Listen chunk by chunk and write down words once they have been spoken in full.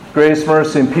Grace,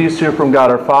 mercy, and peace to you from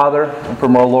God our Father and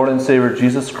from our Lord and Savior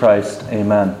Jesus Christ.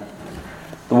 Amen.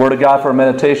 The Word of God for our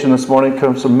meditation this morning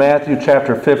comes from Matthew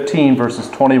chapter 15, verses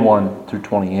 21 through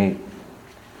 28.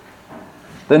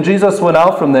 Then Jesus went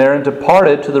out from there and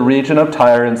departed to the region of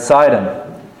Tyre and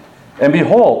Sidon. And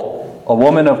behold, a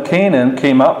woman of Canaan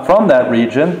came up from that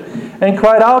region and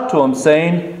cried out to him,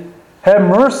 saying, "Have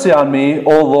mercy on me,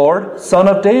 O Lord, Son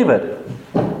of David.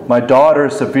 My daughter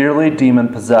is severely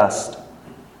demon-possessed."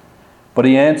 But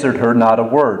he answered her not a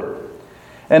word.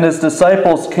 And his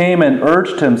disciples came and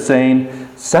urged him, saying,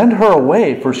 "Send her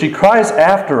away, for she cries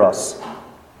after us."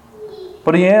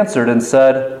 But he answered and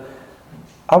said,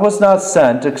 "I was not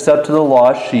sent except to the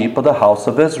lost sheep of the house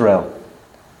of Israel."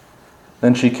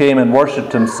 Then she came and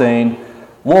worshipped him, saying,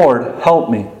 "Lord, help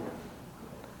me."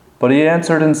 But he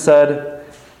answered and said,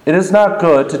 "It is not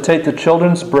good to take the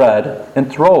children's bread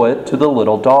and throw it to the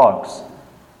little dogs."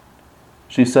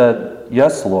 She said,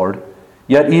 "Yes, Lord.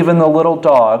 Yet even the little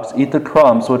dogs eat the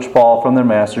crumbs which fall from their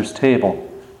master's table."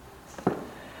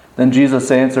 Then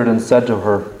Jesus answered and said to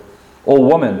her, "O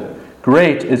woman,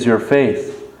 great is your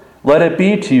faith. Let it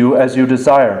be to you as you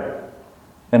desire."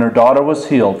 And her daughter was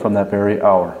healed from that very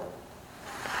hour.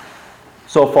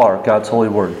 So far, God's holy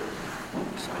word.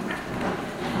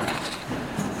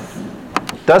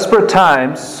 Desperate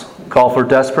times call for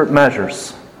desperate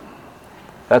measures.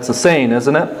 That's a saying,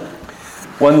 isn't it?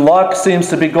 When luck seems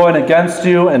to be going against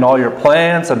you and all your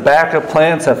plans and backup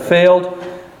plans have failed,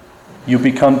 you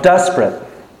become desperate.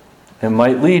 It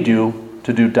might lead you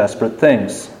to do desperate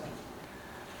things.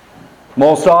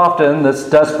 Most often, this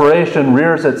desperation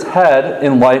rears its head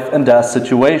in life and death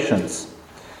situations.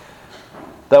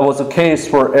 That was the case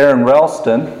for Aaron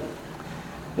Ralston.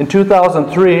 In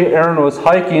 2003, Aaron was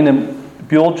hiking in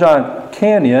Buelljon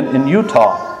Canyon in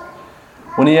Utah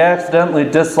when he accidentally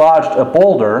dislodged a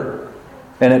boulder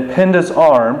and it pinned his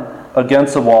arm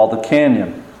against the wall of the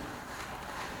canyon.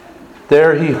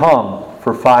 There he hung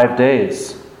for 5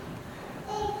 days.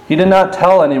 He did not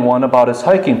tell anyone about his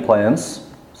hiking plans,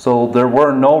 so there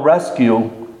were no rescue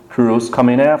crews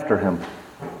coming after him.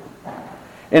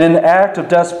 In an act of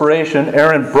desperation,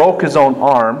 Aaron broke his own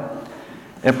arm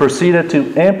and proceeded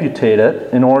to amputate it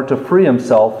in order to free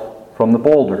himself from the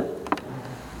boulder.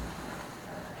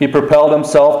 He propelled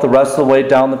himself the rest of the way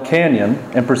down the canyon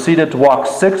and proceeded to walk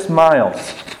 6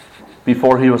 miles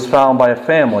before he was found by a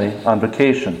family on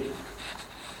vacation.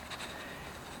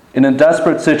 In a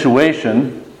desperate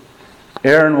situation,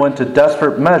 Aaron went to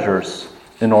desperate measures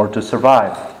in order to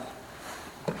survive.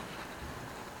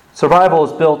 Survival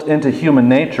is built into human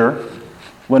nature.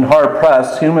 When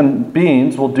hard-pressed, human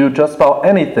beings will do just about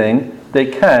anything they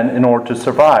can in order to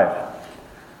survive.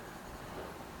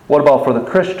 What about for the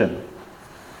Christian?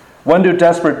 When do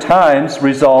desperate times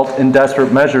result in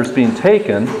desperate measures being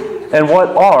taken, and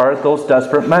what are those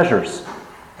desperate measures?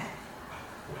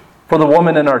 For the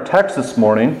woman in our text this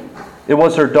morning, it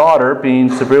was her daughter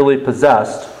being severely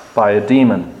possessed by a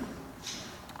demon.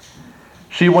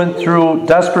 She went through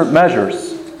desperate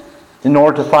measures in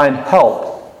order to find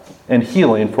help and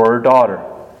healing for her daughter.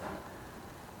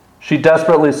 She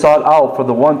desperately sought out for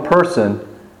the one person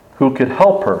who could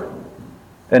help her,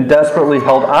 and desperately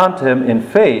held on to him in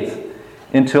faith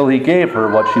until he gave her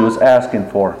what she was asking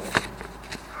for.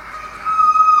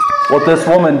 What this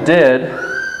woman did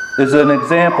is an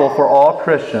example for all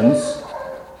Christians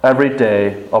every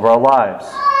day of our lives.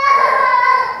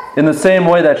 In the same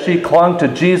way that she clung to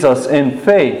Jesus in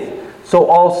faith, so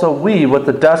also we, with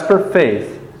a desperate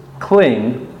faith,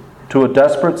 cling to a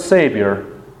desperate Savior,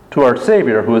 to our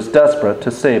Savior who is desperate to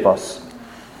save us.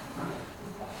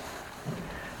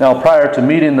 Now, prior to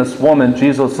meeting this woman,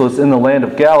 Jesus was in the land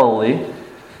of Galilee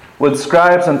when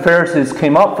scribes and Pharisees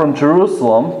came up from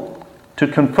Jerusalem to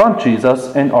confront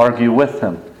Jesus and argue with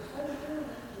him.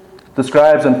 The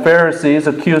scribes and Pharisees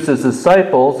accused his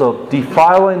disciples of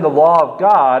defiling the law of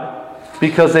God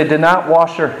because they did not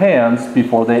wash their hands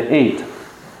before they ate.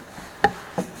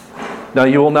 Now,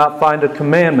 you will not find a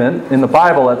commandment in the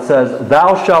Bible that says,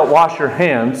 "Thou shalt wash your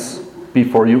hands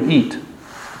before you eat."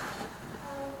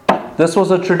 This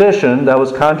was a tradition that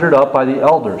was conjured up by the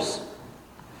elders.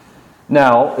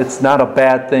 Now, it's not a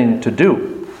bad thing to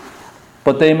do,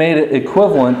 but they made it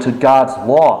equivalent to God's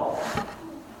law,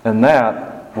 and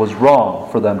that was wrong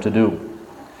for them to do.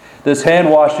 This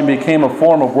hand washing became a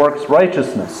form of works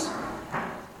righteousness.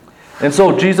 And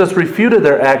so Jesus refuted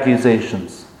their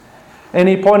accusations, and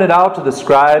he pointed out to the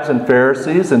scribes and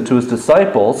Pharisees and to his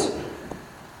disciples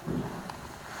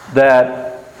that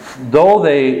though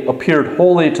they appeared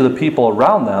holy to the people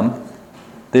around them,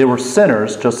 they were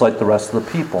sinners just like the rest of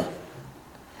the people.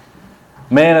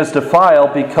 Man is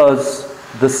defiled because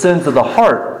the sins of the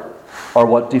heart are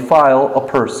what defile a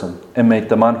person and make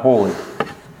them unholy.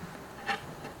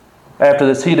 After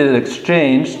this heated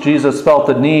exchange, Jesus felt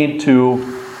the need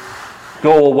to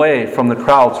go away from the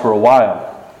crowds for a while.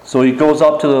 So he goes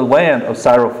up to the land of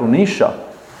Syrophoenicia.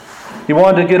 He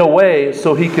wanted to get away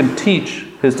so he can teach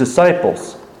his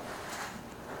disciples.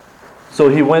 So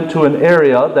he went to an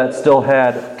area that still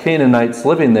had Canaanites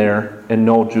living there and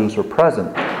no Jews were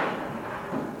present.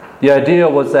 The idea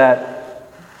was that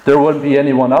there wouldn't be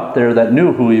anyone up there that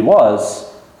knew who he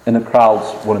was, and the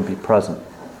crowds wouldn't be present.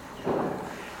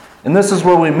 And this is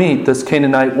where we meet this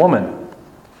Canaanite woman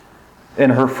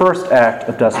in her first act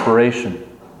of desperation.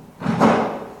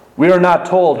 We are not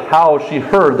told how she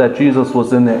heard that Jesus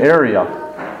was in the area,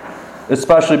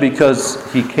 especially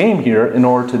because he came here in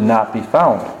order to not be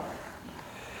found.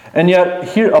 And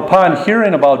yet, upon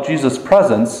hearing about Jesus'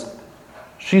 presence,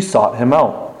 she sought him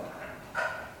out.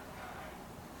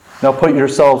 Now put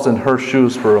yourselves in her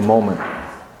shoes for a moment.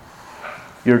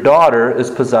 Your daughter is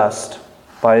possessed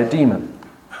by a demon.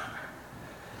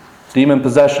 Demon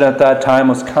possession at that time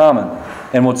was common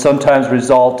and would sometimes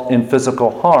result in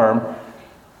physical harm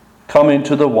coming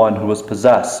to the one who was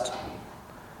possessed.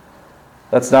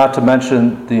 That's not to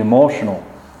mention the emotional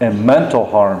and mental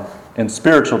harm and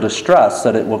spiritual distress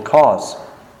that it will cause.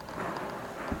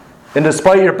 And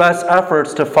despite your best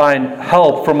efforts to find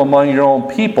help from among your own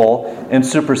people and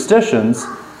superstitions,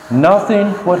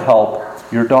 nothing would help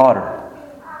your daughter.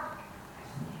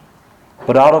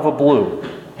 But out of the blue,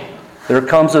 there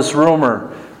comes this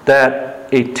rumor that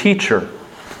a teacher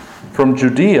from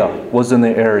Judea was in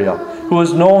the area who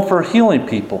was known for healing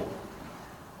people.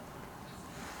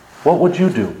 What would you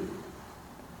do?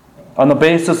 On the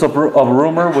basis of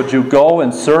rumor, would you go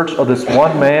in search of this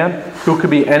one man who could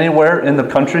be anywhere in the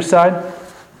countryside?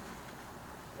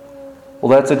 Well,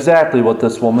 that's exactly what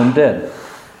this woman did.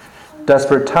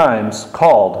 Desperate times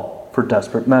called for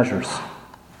desperate measures.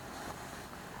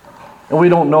 And we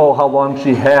don't know how long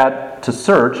she had to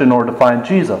search in order to find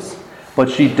Jesus, but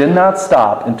she did not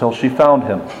stop until she found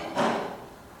him.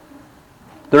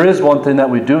 There is one thing that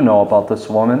we do know about this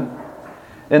woman,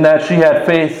 in that she had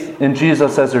faith in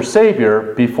Jesus as her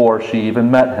Savior before she even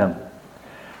met him.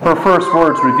 Her first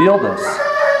words reveal this.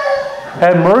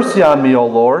 "Have mercy on me, O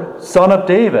Lord, Son of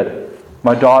David.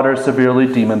 My daughter is severely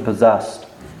demon-possessed."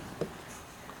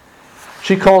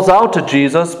 She calls out to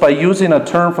Jesus by using a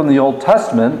term from the Old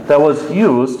Testament that was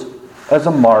used as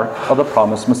a mark of the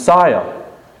promised Messiah.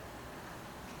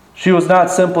 She was not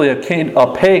simply a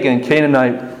pagan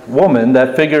Canaanite woman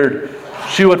that figured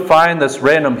she would find this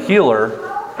random healer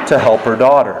to help her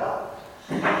daughter.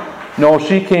 No,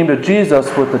 she came to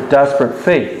Jesus with a desperate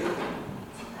faith.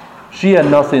 She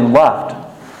had nothing left.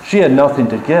 She had nothing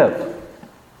to give.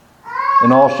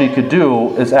 And all she could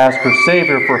do is ask her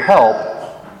Savior for help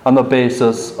on the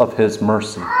basis of his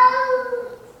mercy.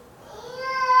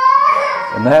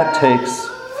 And that takes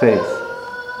faith.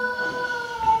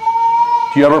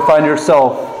 Do you ever find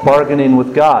yourself bargaining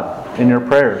with God in your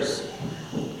prayers?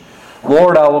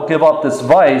 Lord, I will give up this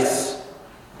vice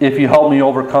if you help me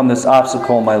overcome this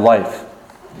obstacle in my life.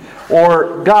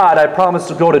 Or, God, I promise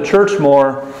to go to church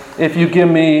more if you give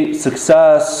me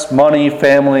success, money,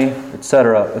 family,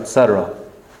 etc., etc.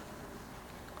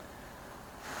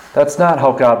 That's not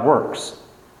how God works.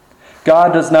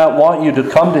 God does not want you to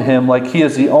come to him like he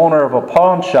is the owner of a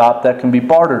pawn shop that can be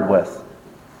bartered with.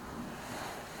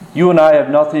 You and I have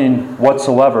nothing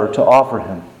whatsoever to offer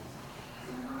him.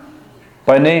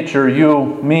 By nature,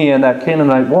 you, me, and that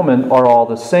Canaanite woman are all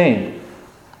the same.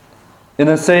 In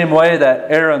the same way that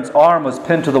Aaron's arm was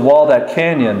pinned to the wall of that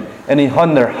canyon and he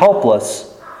hung there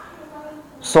helpless,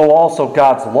 so also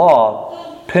God's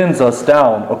law pins us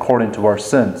down according to our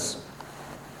sins.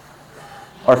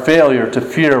 Our failure to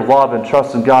fear, love, and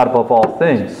trust in God above all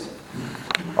things.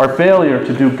 Our failure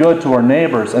to do good to our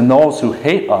neighbors and those who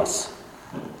hate us.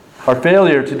 Our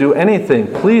failure to do anything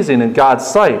pleasing in God's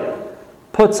sight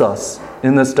puts us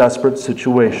in this desperate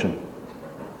situation.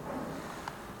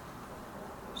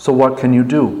 So what can you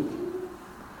do?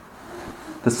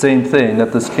 The same thing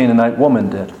that this Canaanite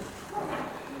woman did.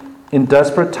 In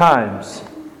desperate times,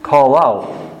 call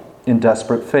out in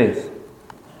desperate faith.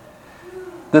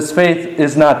 This faith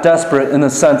is not desperate in the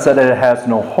sense that it has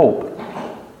no hope.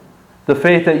 The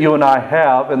faith that you and I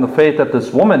have and the faith that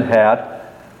this woman had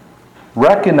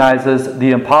recognizes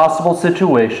the impossible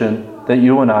situation that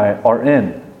you and I are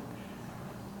in,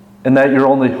 and that your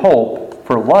only hope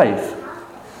for life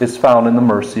is found in the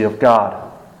mercy of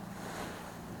God.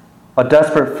 A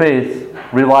desperate faith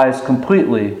relies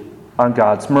completely on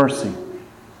God's mercy.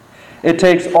 It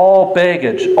takes all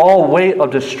baggage, all weight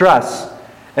of distress,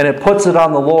 and it puts it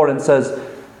on the Lord and says,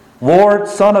 Lord,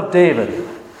 Son of David,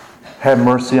 have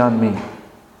mercy on me.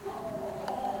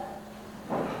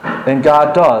 And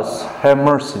God does have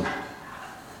mercy.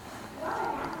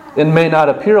 It may not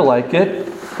appear like it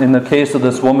in the case of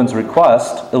this woman's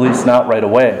request, at least not right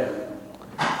away.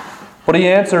 But he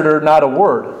answered her not a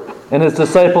word, and his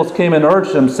disciples came and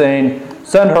urged him, saying,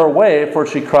 Send her away, for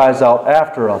she cries out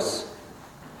after us.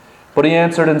 But he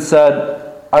answered and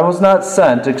said, I was not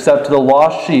sent except to the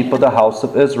lost sheep of the house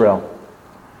of Israel.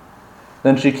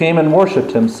 Then she came and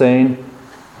worshipped him, saying,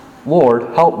 Lord,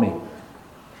 help me.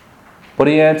 But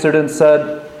he answered and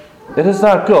said, It is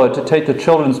not good to take the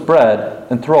children's bread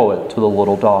and throw it to the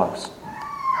little dogs.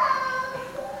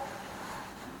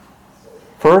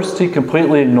 First, he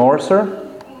completely ignores her,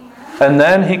 and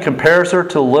then he compares her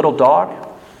to a little dog.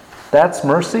 That's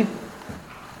mercy?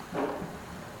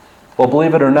 Well,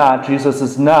 believe it or not, Jesus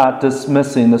is not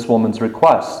dismissing this woman's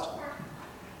request.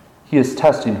 He is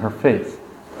testing her faith.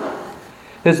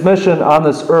 His mission on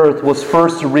this earth was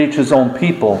first to reach his own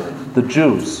people, the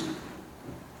Jews.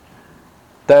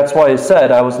 That's why he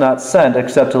said, I was not sent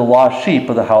except to the lost sheep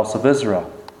of the house of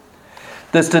Israel.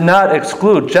 This did not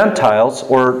exclude Gentiles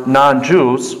or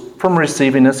non-Jews from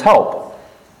receiving his help.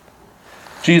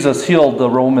 Jesus healed the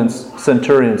Roman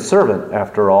centurion's servant,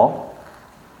 after all.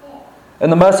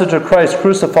 And the message of Christ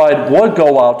crucified would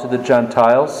go out to the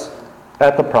Gentiles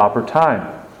at the proper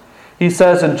time. He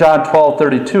says in John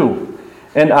 12:32,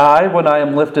 And I, when I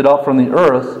am lifted up from the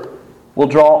earth, will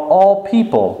draw all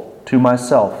people to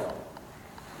myself.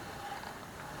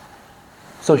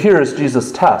 So here is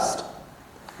Jesus' test.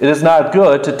 It is not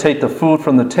good to take the food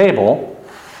from the table,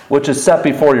 which is set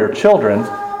before your children,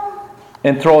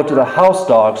 and throw it to the house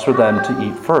dogs for them to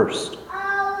eat first.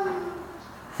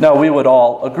 Now, we would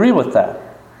all agree with that.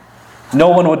 No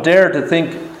one would dare to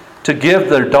think to give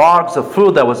their dogs the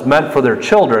food that was meant for their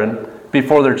children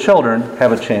before their children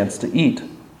have a chance to eat.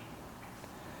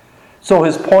 So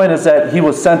his point is that he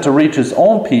was sent to reach his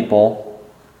own people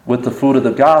with the food of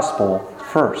the gospel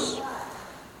first.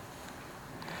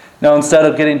 Now, instead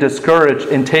of getting discouraged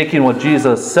in taking what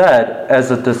Jesus said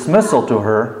as a dismissal to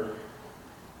her,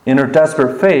 in her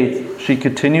desperate faith, she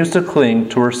continues to cling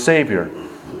to her Savior,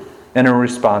 and her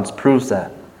response proves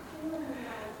that.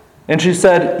 And she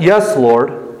said, Yes,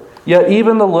 Lord, yet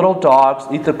even the little dogs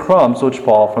eat the crumbs which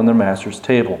fall from their master's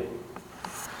table.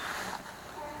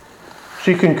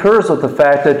 She concurs with the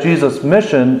fact that Jesus'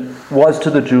 mission was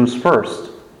to the Jews first.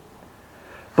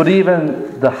 But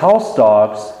even the house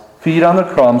dogs feed on the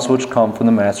crumbs which come from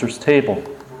the master's table.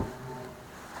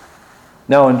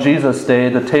 Now, in Jesus' day,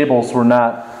 the tables were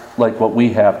not like what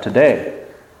we have today.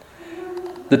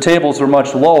 The tables were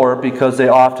much lower because they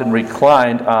often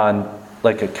reclined on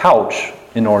like a couch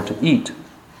in order to eat.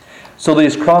 So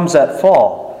these crumbs that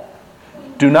fall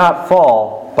do not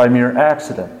fall by mere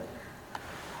accident,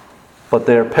 but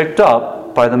they are picked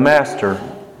up by the master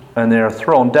and they are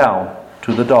thrown down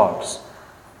to the dogs.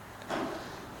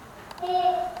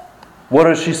 What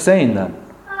is she saying then?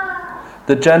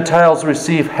 The Gentiles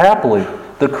receive happily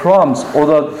the crumbs or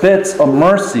the bits of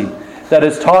mercy that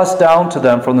is tossed down to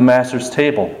them from the master's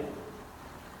table.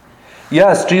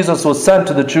 Yes, Jesus was sent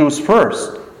to the Jews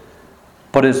first,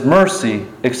 but his mercy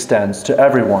extends to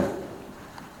everyone.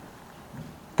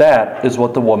 That is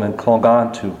what the woman clung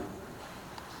on to.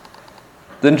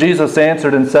 Then Jesus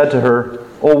answered and said to her,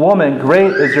 O woman,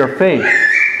 great is your faith.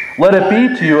 Let it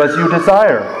be to you as you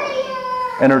desire.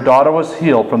 And her daughter was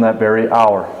healed from that very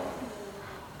hour.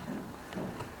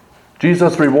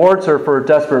 Jesus rewards her for her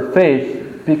desperate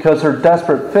faith because her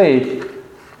desperate faith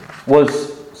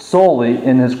was solely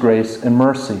in his grace and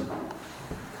mercy.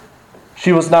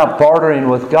 She was not bartering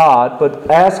with God, but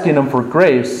asking him for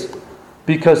grace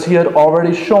because he had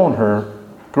already shown her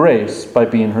grace by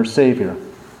being her Savior.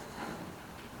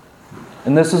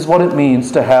 And this is what it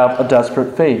means to have a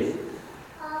desperate faith.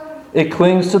 It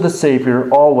clings to the Savior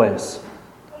always.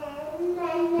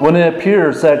 When it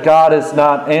appears that God is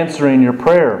not answering your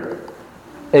prayer,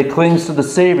 it clings to the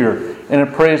Savior and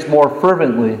it prays more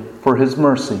fervently for his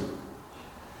mercy.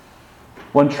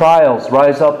 When trials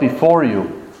rise up before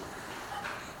you,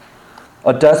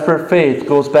 a desperate faith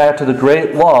goes back to the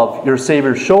great love your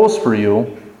Savior shows for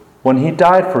you when he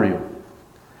died for you.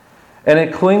 And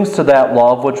it clings to that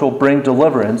love which will bring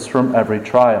deliverance from every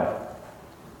trial.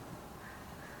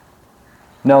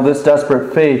 Now, this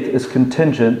desperate faith is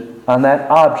contingent on that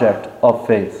object of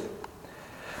faith.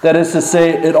 That is to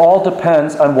say, it all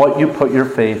depends on what you put your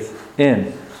faith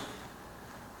in.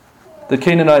 The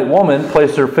Canaanite woman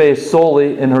placed her faith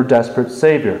solely in her desperate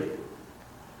Savior.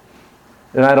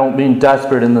 And I don't mean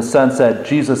desperate in the sense that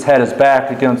Jesus had his back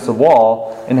against the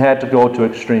wall and had to go to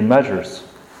extreme measures.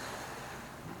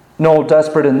 No,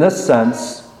 desperate in this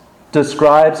sense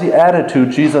describes the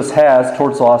attitude Jesus has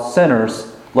towards lost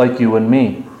sinners like you and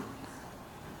me.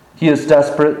 He is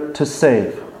desperate to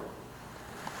save.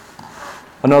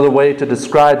 Another way to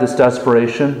describe this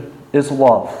desperation is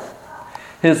love.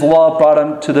 His love brought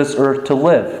him to this earth to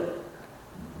live.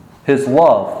 His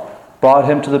love brought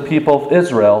him to the people of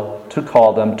Israel to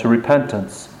call them to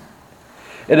repentance.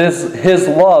 It is his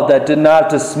love that did not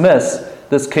dismiss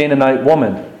this Canaanite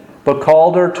woman, but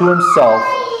called her to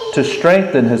himself to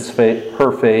strengthen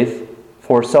her faith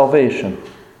for salvation.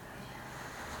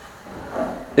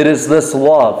 It is this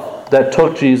love that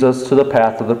took Jesus to the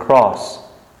path of the cross.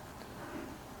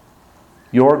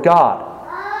 Your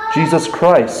God, Jesus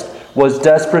Christ, was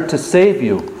desperate to save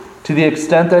you to the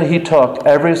extent that he took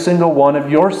every single one of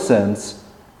your sins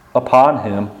upon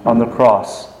him on the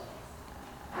cross.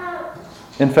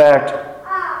 In fact,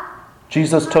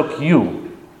 Jesus took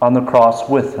you on the cross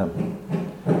with him.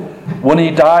 When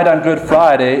he died on Good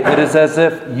Friday, it is as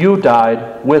if you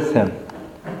died with him.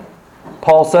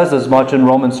 Paul says as much in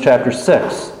Romans chapter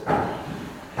 6.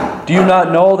 Do you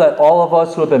not know that all of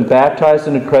us who have been baptized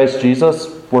into Christ Jesus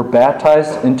were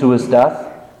baptized into his death?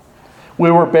 We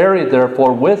were buried,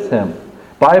 therefore, with him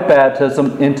by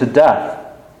baptism into death,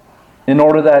 in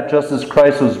order that just as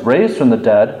Christ was raised from the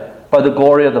dead by the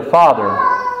glory of the Father,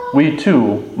 we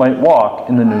too might walk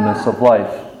in the newness of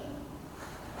life.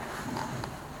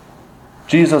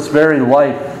 Jesus' very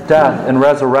life, death, and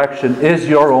resurrection is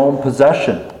your own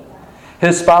possession.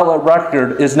 His spotless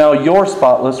record is now your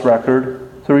spotless record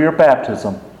through your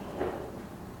baptism.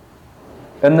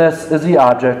 And this is the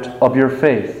object of your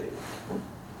faith,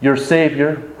 your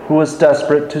Savior who is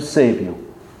desperate to save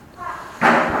you.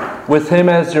 With him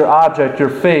as your object, your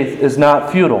faith is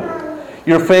not futile.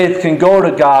 Your faith can go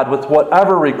to God with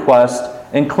whatever request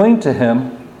and cling to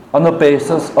him on the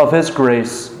basis of his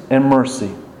grace and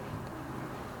mercy.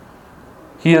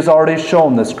 He has already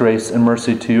shown this grace and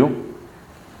mercy to you.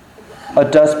 A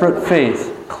desperate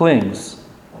faith clings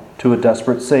to a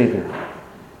desperate Savior.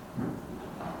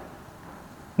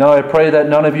 Now I pray that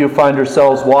none of you find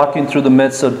yourselves walking through the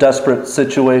midst of desperate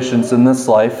situations in this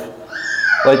life,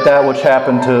 like that which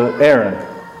happened to Aaron.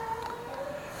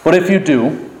 But if you do,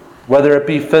 whether it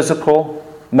be physical,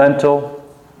 mental,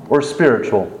 or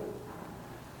spiritual,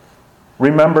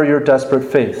 remember your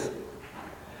desperate faith.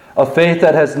 A faith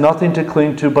that has nothing to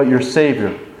cling to but your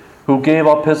Savior, who gave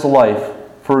up his life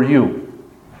for you.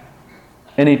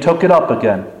 And he took it up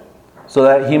again, so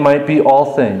that he might be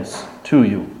all things to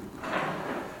you.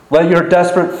 Let your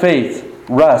desperate faith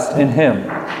rest in him.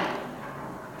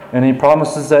 And he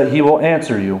promises that he will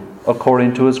answer you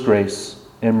according to his grace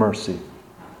and mercy.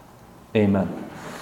 Amen.